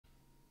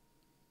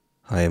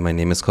Hi, my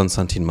name is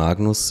Konstantin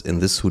Magnus. In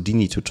this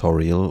Houdini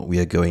tutorial, we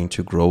are going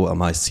to grow a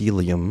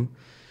mycelium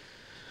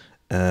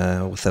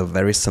with a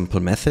very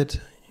simple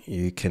method.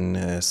 You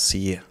can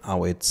see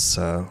how it's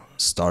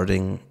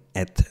starting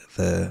at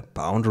the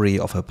boundary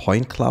of a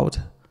point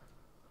cloud,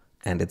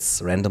 and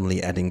it's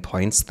randomly adding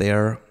points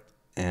there,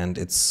 and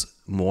it's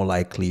more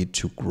likely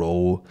to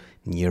grow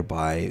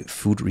nearby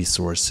food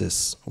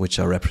resources, which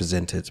are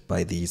represented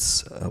by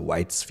these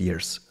white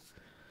spheres.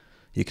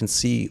 You can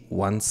see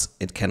once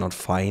it cannot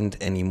find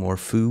any more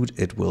food,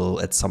 it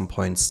will at some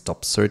point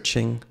stop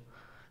searching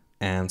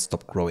and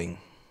stop growing.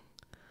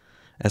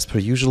 As per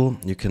usual,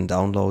 you can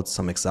download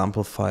some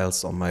example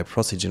files on my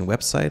Prosigin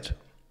website.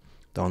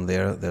 Down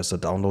there's a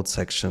download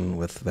section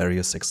with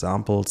various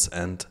examples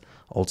and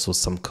also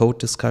some code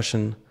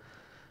discussion.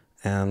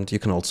 And you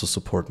can also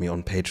support me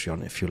on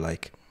Patreon if you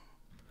like.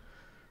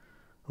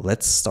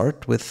 Let's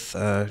start with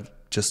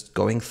just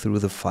going through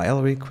the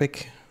file real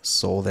quick.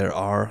 So there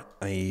are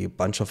a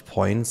bunch of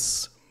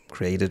points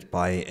created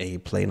by a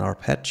planar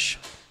patch.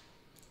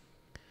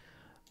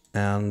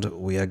 And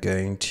we are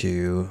going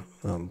to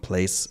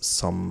place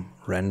some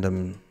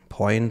random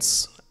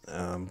points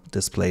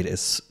displayed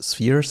as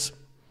spheres.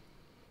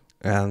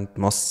 And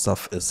most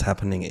stuff is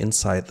happening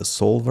inside the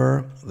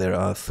solver. There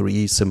are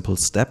 3 simple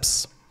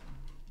steps.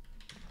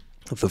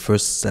 The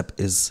first step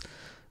is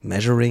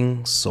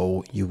measuring.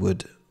 So you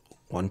would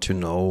want to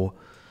know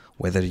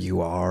whether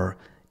you are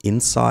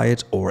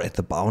inside or at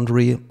the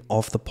boundary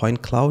of the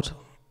point cloud.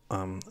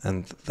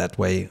 And that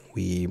way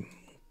we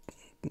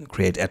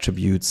create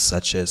attributes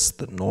such as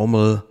the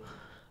normal,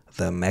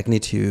 the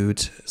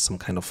magnitude, some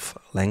kind of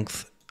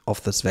length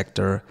of this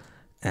vector,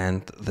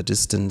 and the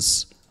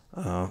distance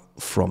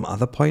from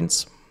other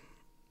points.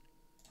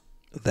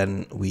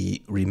 Then we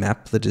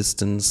remap the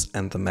distance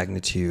and the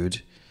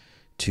magnitude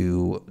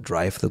to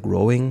drive the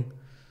growing.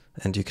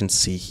 And you can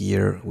see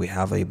here we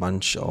have a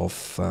bunch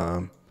of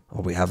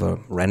or we have a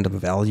random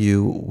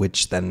value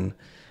which then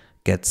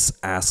gets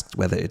asked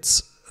whether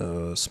it's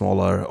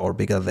smaller or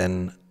bigger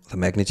than the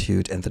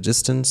magnitude and the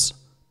distance,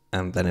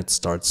 and then it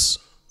starts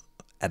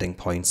adding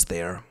points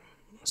there.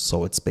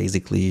 So it's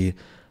basically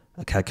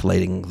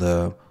calculating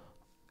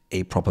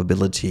a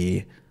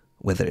probability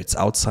whether it's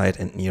outside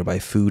and nearby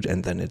food,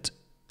 and then it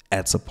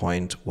adds a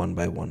point one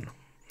by one.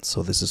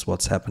 So this is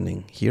what's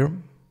happening here.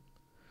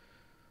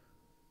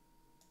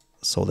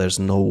 So there's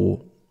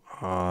no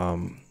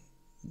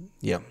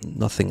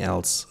nothing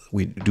else.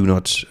 We do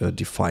not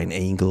define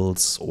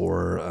angles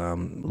or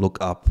look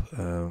up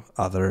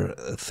other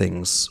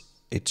things.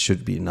 It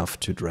should be enough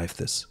to drive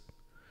this.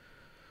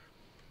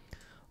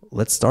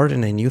 Let's start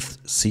in a new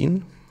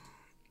scene.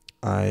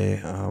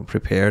 I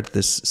prepared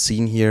this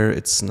scene here.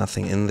 It's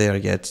nothing in there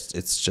yet.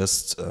 It's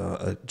just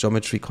a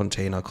geometry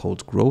container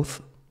called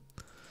growth.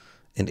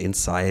 And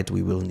inside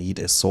we will need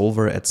a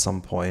solver at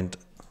some point.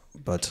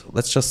 But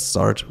let's just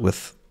start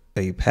with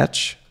a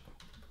patch.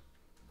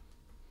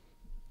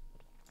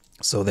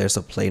 So there's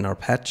a planar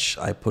patch.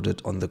 I put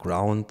it on the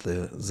ground,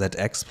 the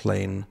ZX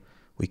plane.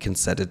 We can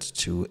set it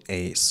to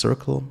a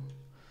circle.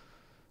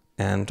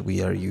 And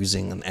we are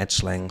using an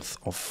edge length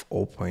of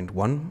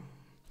 0.1,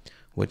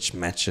 which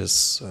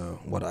matches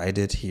what I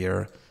did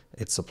here.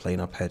 It's a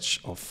planar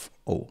patch of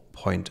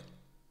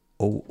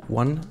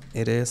 0.01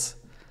 it is.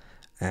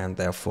 And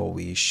therefore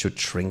we should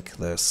shrink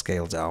the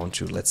scale down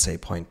to, let's say,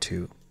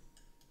 0.2.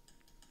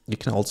 You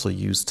can also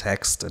use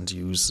text and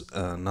use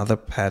another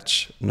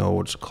patch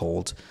node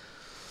called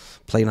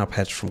planar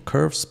patch from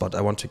curves, but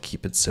I want to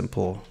keep it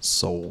simple,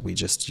 so we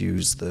just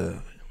use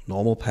the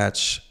normal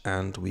patch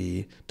and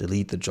we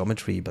delete the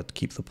geometry but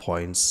keep the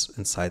points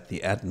inside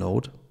the add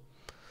node.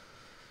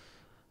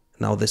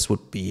 Now this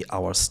would be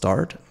our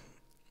start,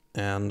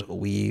 and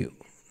we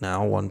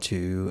now want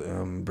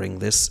to bring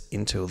this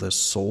into the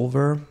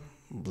solver.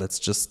 Let's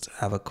just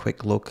have a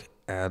quick look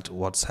at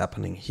what's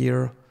happening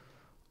here.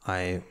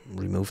 I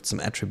removed some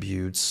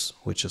attributes,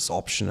 which is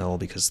optional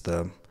because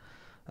the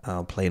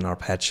planar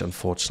patch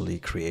unfortunately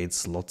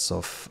creates lots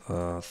of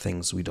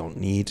things we don't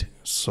need.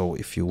 So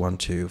if you want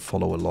to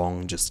follow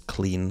along, just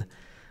clean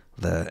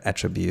the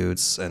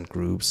attributes and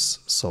groups,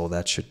 so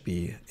that should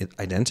be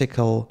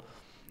identical.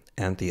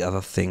 And the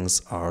other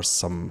things are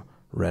some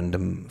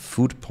random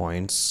food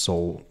points.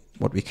 So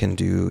what we can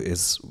do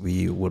is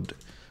we would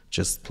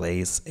just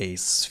place a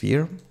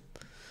sphere.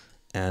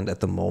 And at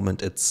the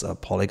moment it's a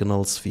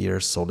polygonal sphere,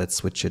 so let's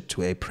switch it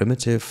to a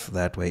primitive.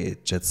 That way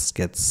it just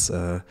gets,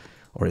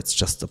 or it's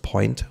just a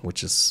point,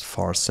 which is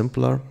far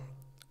simpler.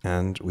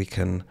 And we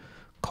can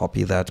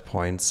copy that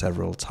point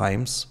several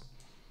times.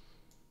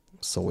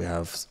 So we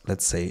have,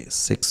 let's say,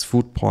 6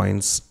 food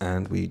points,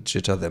 and we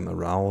jitter them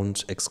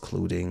around,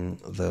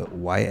 excluding the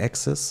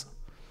y-axis.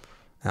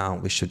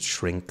 We should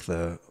shrink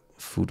the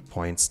food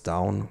points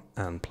down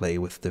and play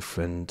with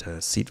different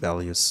seed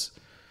values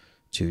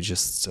to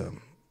just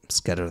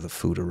scatter the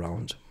food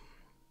around.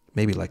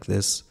 Maybe like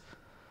this.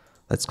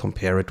 Let's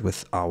compare it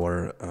with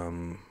our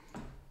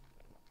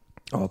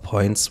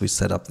points we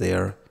set up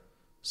there.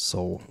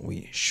 So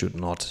we should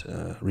not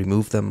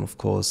remove them, of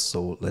course.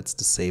 So let's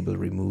disable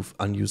remove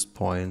unused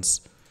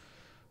points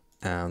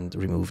and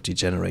remove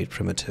degenerate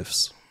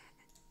primitives.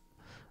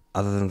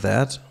 Other than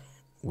that,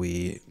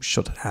 we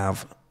should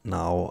have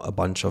now a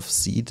bunch of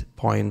seed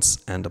points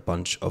and a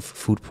bunch of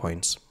food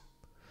points.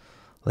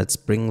 Let's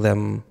bring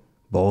them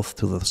both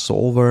to the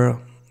solver.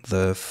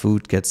 The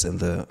food gets in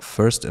the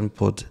first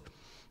input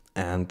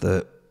and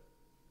the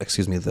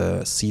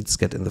seeds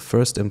get in the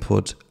first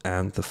input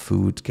and the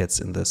food gets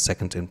in the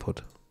second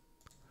input.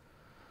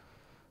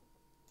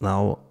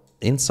 Now,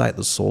 inside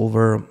the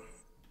solver,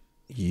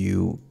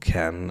 you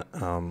can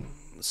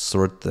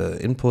sort the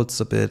inputs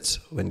a bit.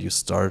 When you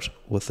start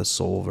with the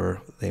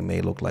solver, they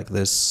may look like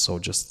this. So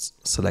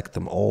just select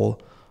them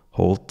all,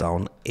 hold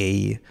down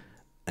A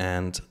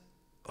and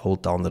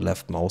hold down the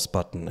left mouse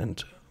button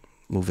and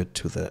move it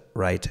to the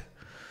right.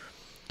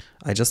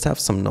 I just have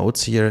some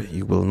notes here.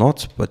 You will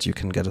not, but you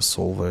can get a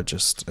solver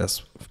just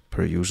as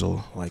per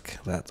usual,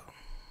 like that.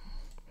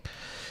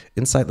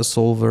 Inside the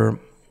solver,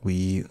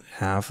 we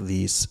have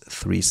these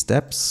 3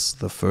 steps.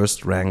 The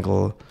first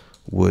wrangle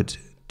would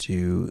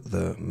do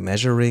the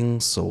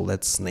measuring, so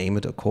let's name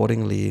it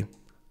accordingly.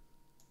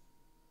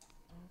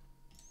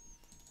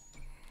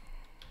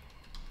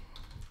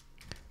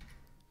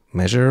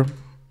 Measure.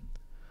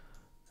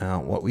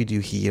 What we do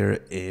here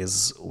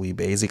is we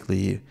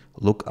basically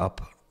look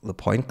up the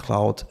point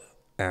cloud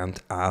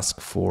and ask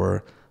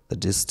for the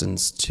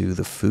distance to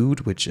the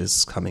food, which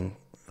is coming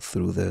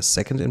through the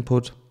second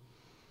input.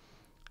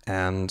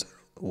 And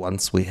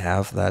once we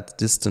have that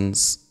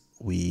distance,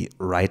 we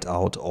write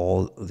out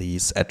all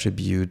these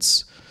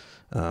attributes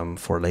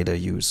for later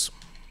use.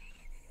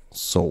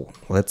 So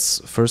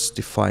let's first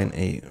define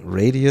a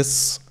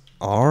radius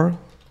r,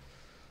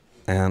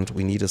 and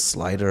we need a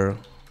slider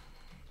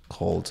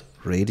called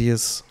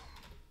radius,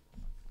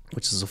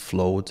 which is a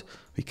float.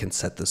 We can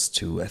set this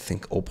to, I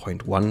think,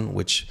 0.1,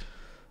 which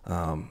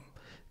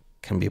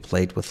can be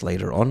played with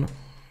later on.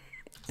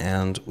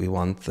 And we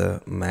want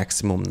the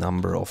maximum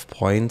number of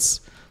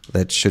points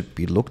that should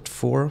be looked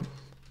for.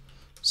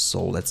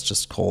 So let's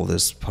just call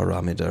this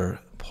parameter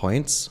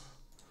points.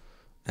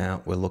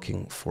 And we're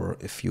looking for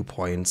a few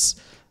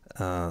points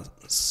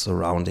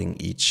surrounding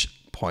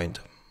each point.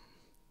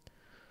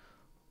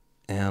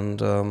 And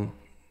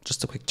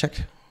just a quick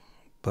check,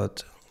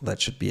 but that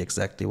should be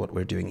exactly what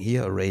we're doing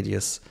here, a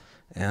radius.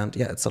 And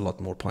yeah, it's a lot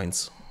more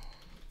points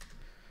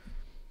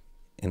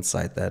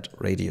inside that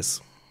radius.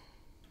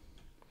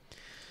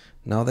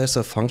 Now there's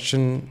a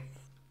function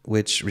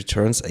which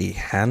returns a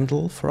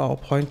handle for our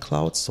point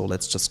cloud. So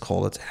let's just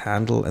call it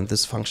handle, and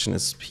this function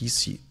is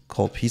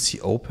called PC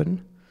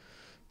open.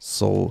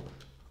 So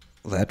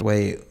that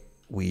way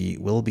we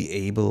will be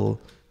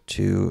able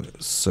to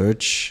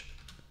search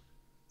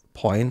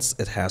points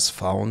it has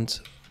found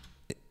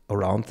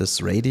around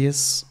this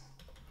radius,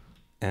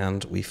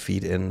 and we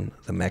feed in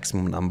the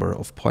maximum number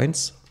of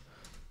points.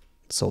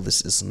 So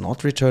this is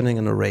not returning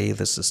an array,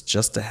 this is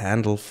just a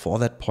handle for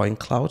that point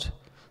cloud,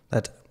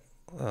 that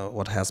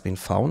what has been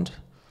found.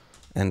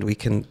 And we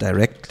can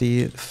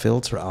directly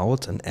filter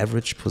out an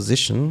average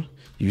position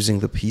using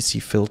the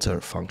PC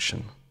filter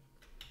function.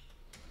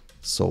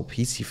 So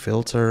PC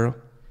filter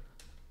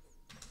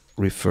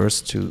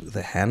refers to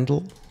the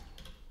handle,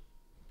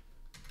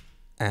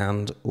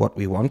 and what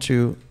we want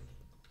to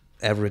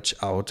average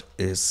out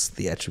is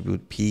the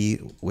attribute P,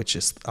 which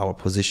is our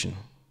position.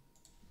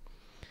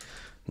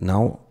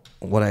 Now,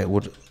 what I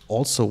would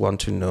also want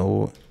to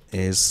know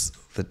is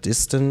the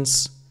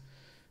distance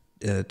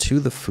to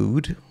the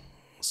food.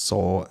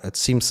 So it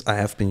seems I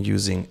have been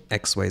using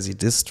XYZ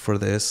dist for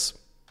this,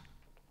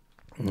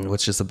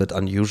 which is a bit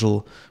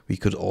unusual. We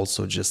could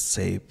also just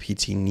say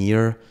PT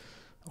near,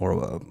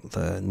 or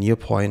the near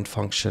point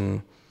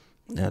function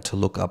to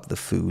look up the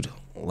food.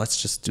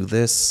 Let's just do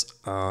this.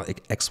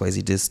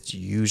 XYZ dist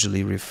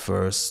usually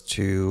refers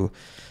to,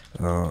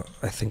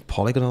 I think,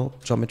 polygonal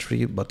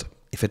geometry, but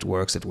if it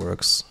works, it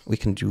works. We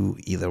can do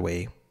either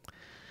way.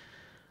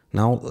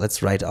 Now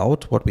let's write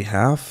out what we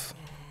have.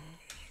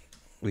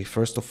 We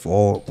first of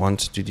all want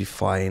to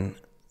define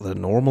the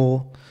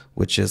normal,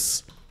 which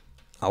is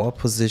our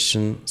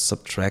position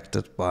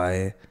subtracted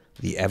by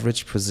the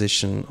average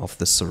position of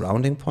the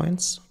surrounding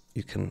points.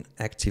 You can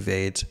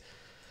activate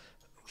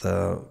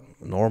the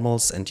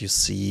normals and you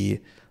see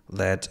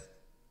that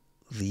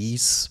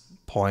these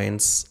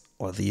points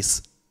or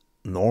these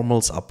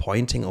normals are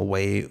pointing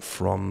away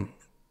from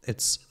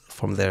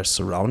their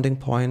surrounding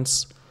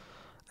points,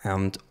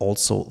 and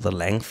also the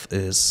length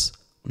is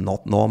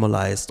not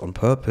normalized on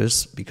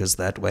purpose, because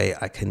that way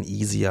I can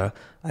easier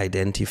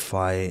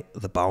identify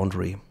the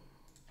boundary.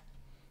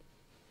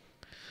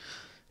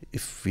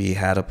 If we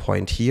had a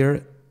point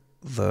here,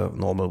 the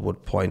normal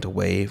would point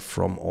away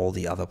from all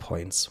the other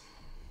points.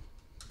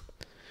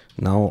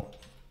 Now,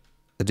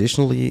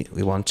 additionally,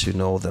 we want to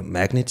know the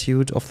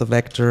magnitude of the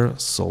vector,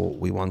 so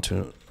we want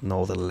to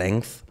know the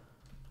length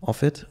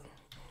of it.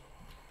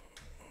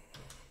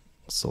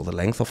 So the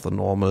length of the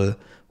normal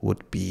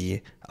would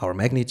be our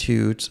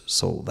magnitude,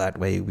 so that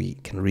way we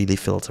can really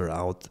filter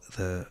out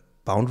the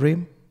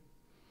boundary.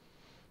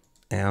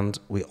 And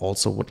we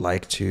also would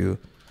like to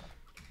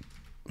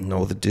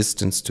know the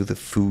distance to the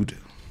food.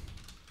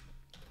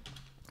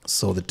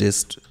 So the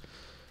dist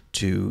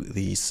to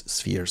these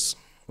spheres.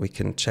 We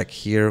can check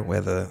here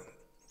whether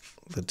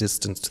the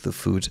distance to the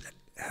food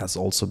has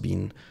also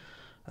been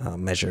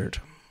measured.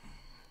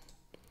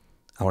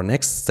 Our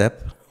next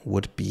step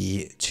would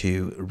be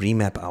to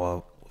remap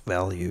our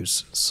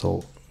values.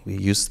 So we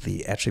use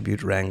the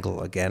attribute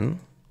wrangle again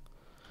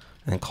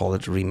and call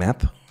it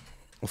remap.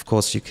 Of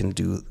course, you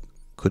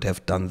could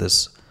have done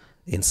this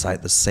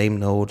inside the same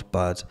node,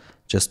 but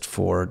just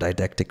for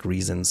didactic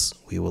reasons,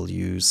 we will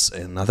use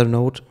another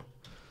node.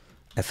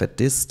 F at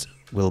dist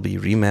will be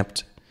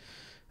remapped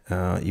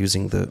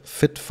using the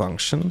fit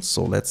function.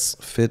 So let's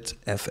fit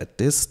f at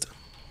dist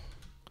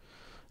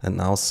and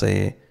now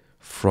say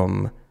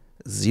from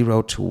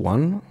 0 to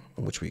 1,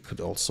 which we could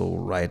also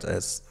write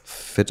as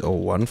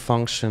fit01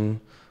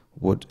 function,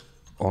 would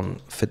on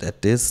fit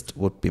at dist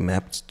would be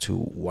mapped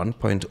to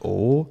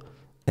 1.0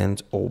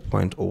 and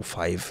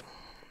 0.05.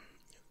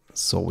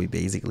 So we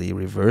basically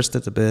reversed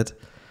it a bit,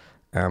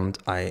 and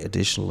I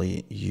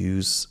additionally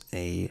use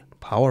a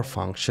power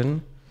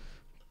function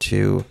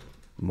to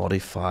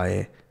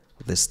modify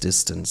this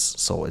distance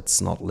so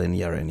it's not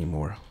linear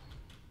anymore.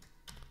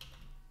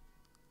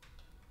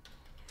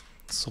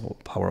 So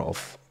power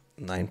of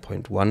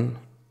 9.1,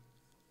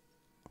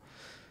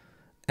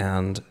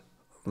 and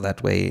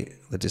that way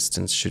the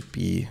distance should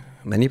be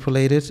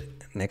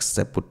manipulated. Next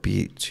step would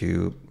be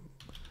to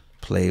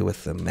play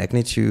with the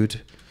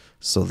magnitude.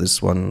 So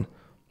this one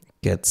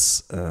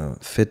gets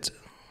fit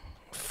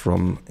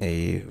from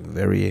a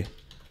very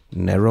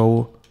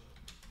narrow,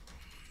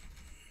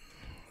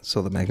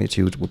 so the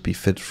magnitude would be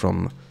fit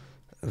from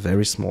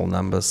very small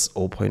numbers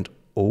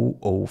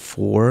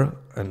 0.004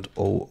 and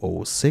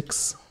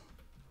 006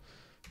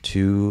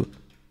 to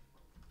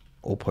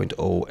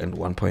 0.0 and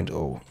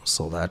 1.0.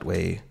 So that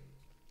way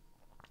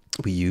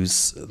we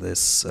use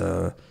this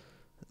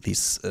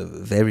these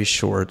very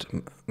short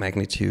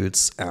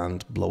magnitudes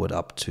and blow it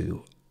up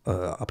to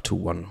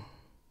 1.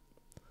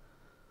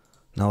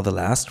 Now the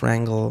last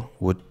wrangle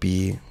would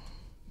be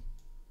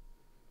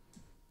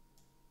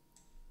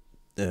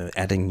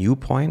adding new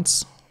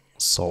points.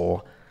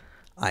 So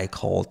I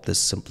called this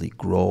simply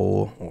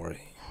grow, or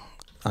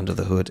under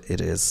the hood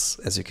it is,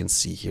 as you can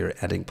see here,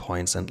 adding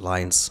points and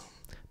lines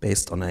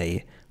based on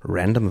a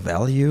random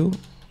value,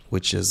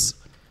 which is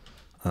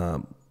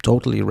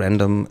totally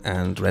random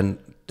and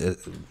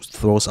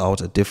throws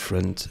out a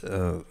different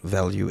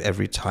value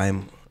every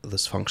time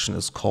this function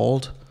is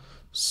called.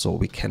 So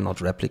we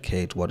cannot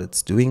replicate what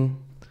it's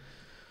doing.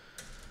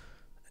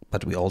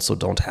 But we also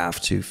don't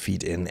have to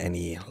feed in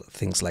any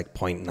things like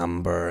point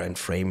number and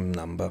frame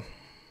number.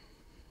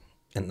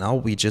 And now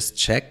we just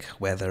check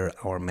whether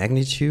our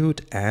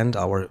magnitude and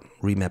our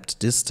remapped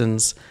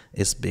distance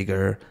is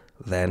bigger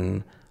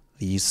than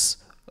these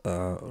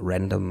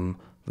random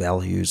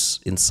values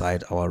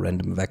inside our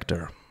random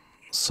vector.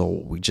 So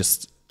we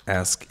just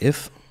ask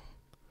if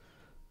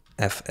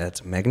f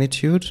at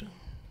magnitude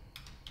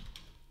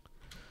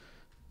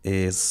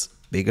is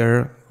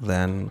bigger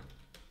than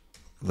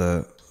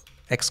the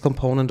x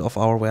component of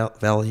our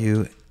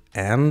value,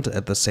 and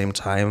at the same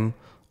time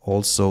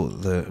also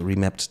the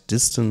remapped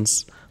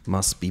distance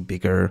must be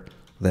bigger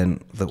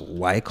than the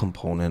y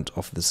component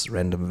of this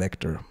random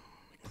vector.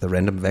 The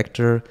random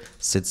vector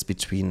sits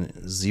between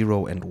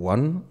 0 and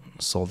 1,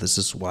 so this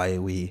is why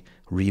we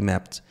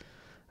remapped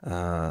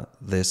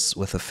this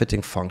with a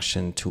fitting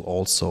function to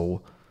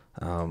also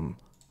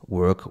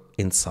work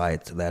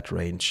inside that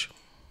range.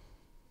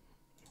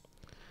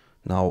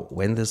 Now,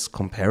 when this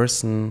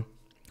comparison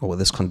or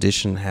this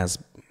condition has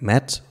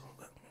met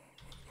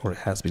or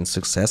has been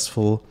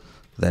successful,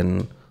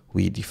 then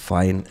we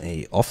define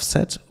a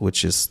offset,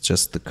 which is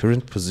just the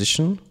current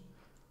position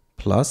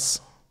plus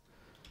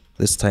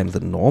this time the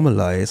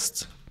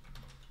normalized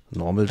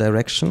normal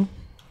direction.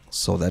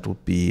 So that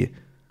would be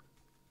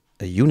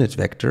a unit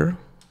vector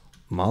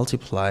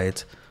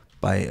multiplied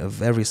by a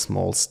very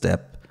small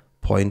step.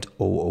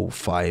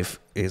 0.005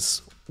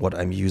 is what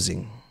I'm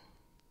using.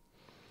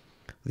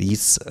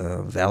 These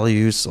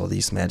values or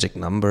these magic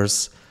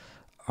numbers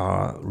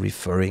are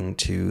referring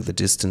to the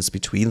distance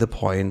between the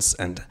points,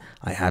 and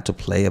I had to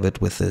play a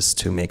bit with this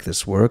to make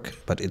this work,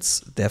 but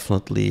it's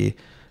definitely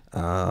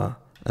a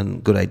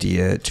good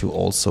idea to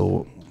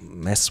also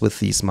mess with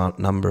these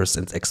numbers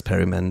and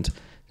experiment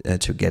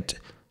to get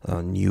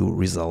new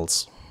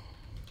results.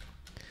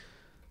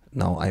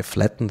 Now I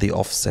flatten the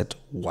offset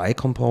y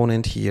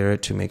component here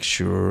to make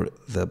sure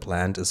the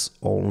plant is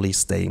only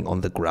staying on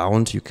the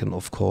ground. You can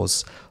of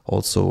course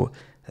also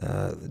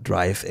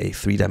drive a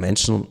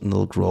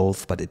 3-dimensional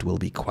growth, but it will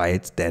be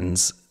quite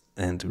dense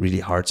and really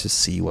hard to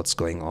see what's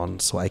going on.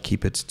 So I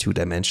keep it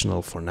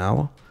 2-dimensional for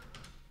now,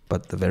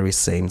 but the very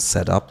same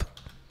setup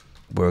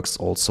works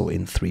also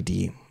in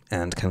 3D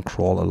and can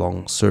crawl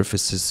along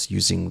surfaces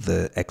using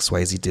the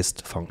XYZ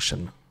dist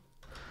function.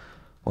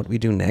 What we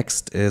do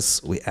next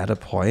is we add a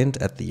point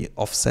at the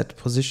offset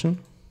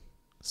position.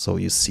 So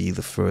you see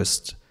the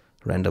first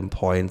random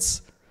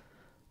points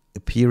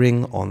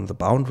appearing on the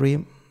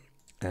boundary,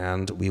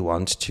 and we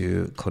want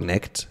to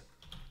connect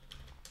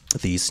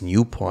these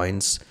new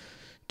points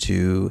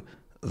to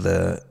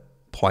the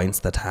points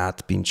that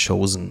had been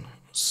chosen.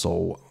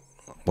 So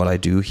what I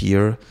do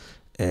here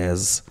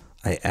is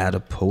I add a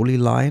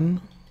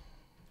polyline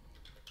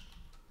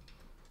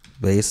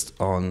based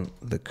on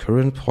the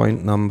current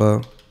point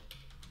number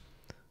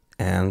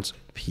and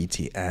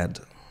pt add.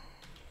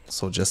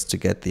 So just to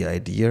get the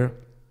idea,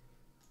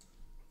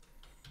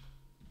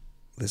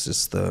 this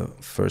is the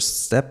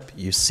first step.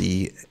 You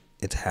see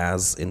it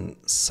has, in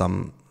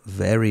some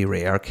very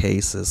rare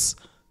cases,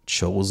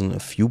 chosen a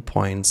few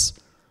points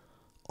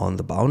on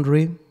the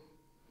boundary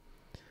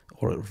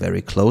or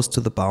very close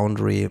to the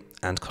boundary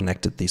and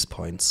connected these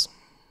points.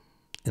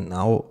 And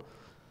now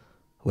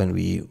when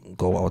we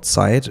go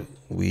outside,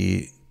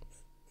 we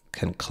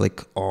can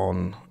click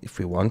on, if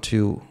we want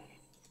to,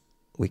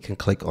 we can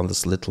click on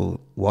this little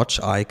watch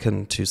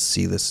icon to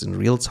see this in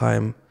real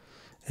time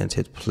and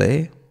hit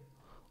play,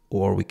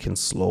 or we can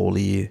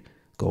slowly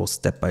go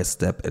step by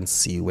step and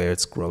see where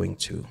it's growing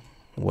to.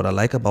 What I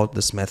like about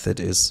this method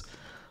is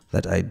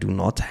that I do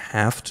not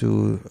have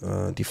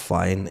to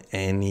define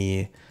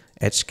any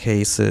edge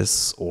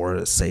cases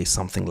or say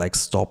something like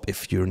stop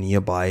if you're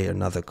nearby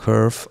another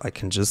curve. I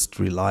can just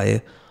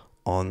rely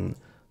on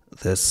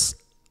this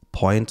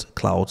point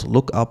cloud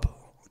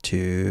lookup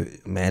to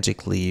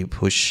magically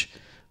push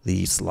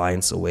these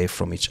lines away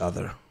from each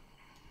other.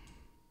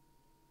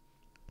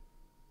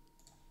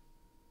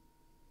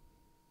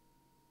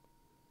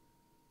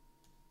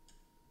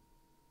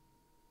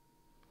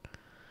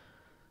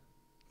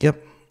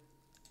 Yep.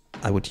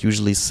 I would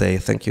usually say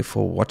thank you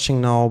for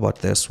watching now, but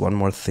there's one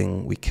more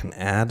thing we can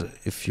add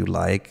if you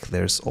like.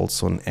 There's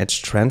also an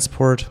edge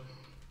transport,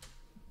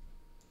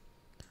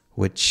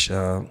 which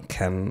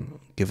can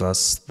give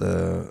us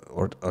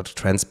or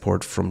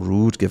transport from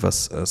root, give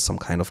us some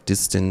kind of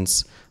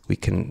distance. We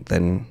can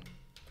then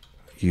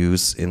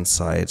use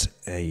inside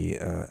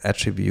a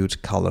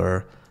attribute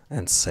color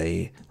and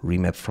say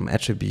remap from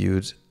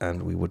attribute,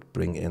 and we would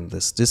bring in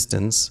this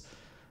distance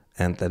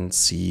and then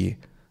see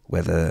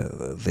whether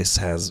this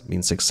has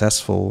been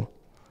successful.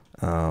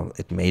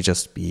 It may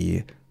just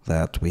be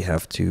that we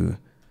have to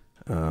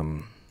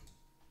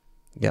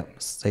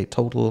say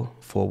total,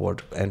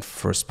 forward, and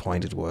first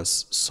point it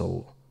was.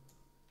 So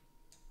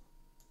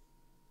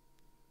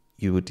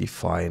you would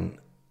define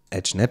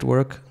edge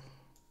network,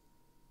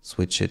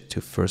 switch it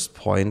to first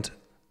point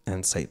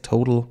and say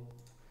total,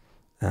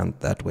 and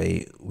that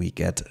way we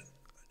get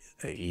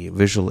a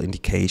visual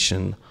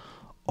indication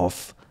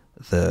of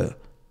the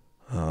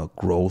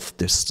growth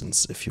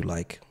distance, if you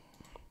like.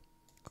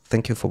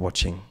 Thank you for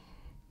watching.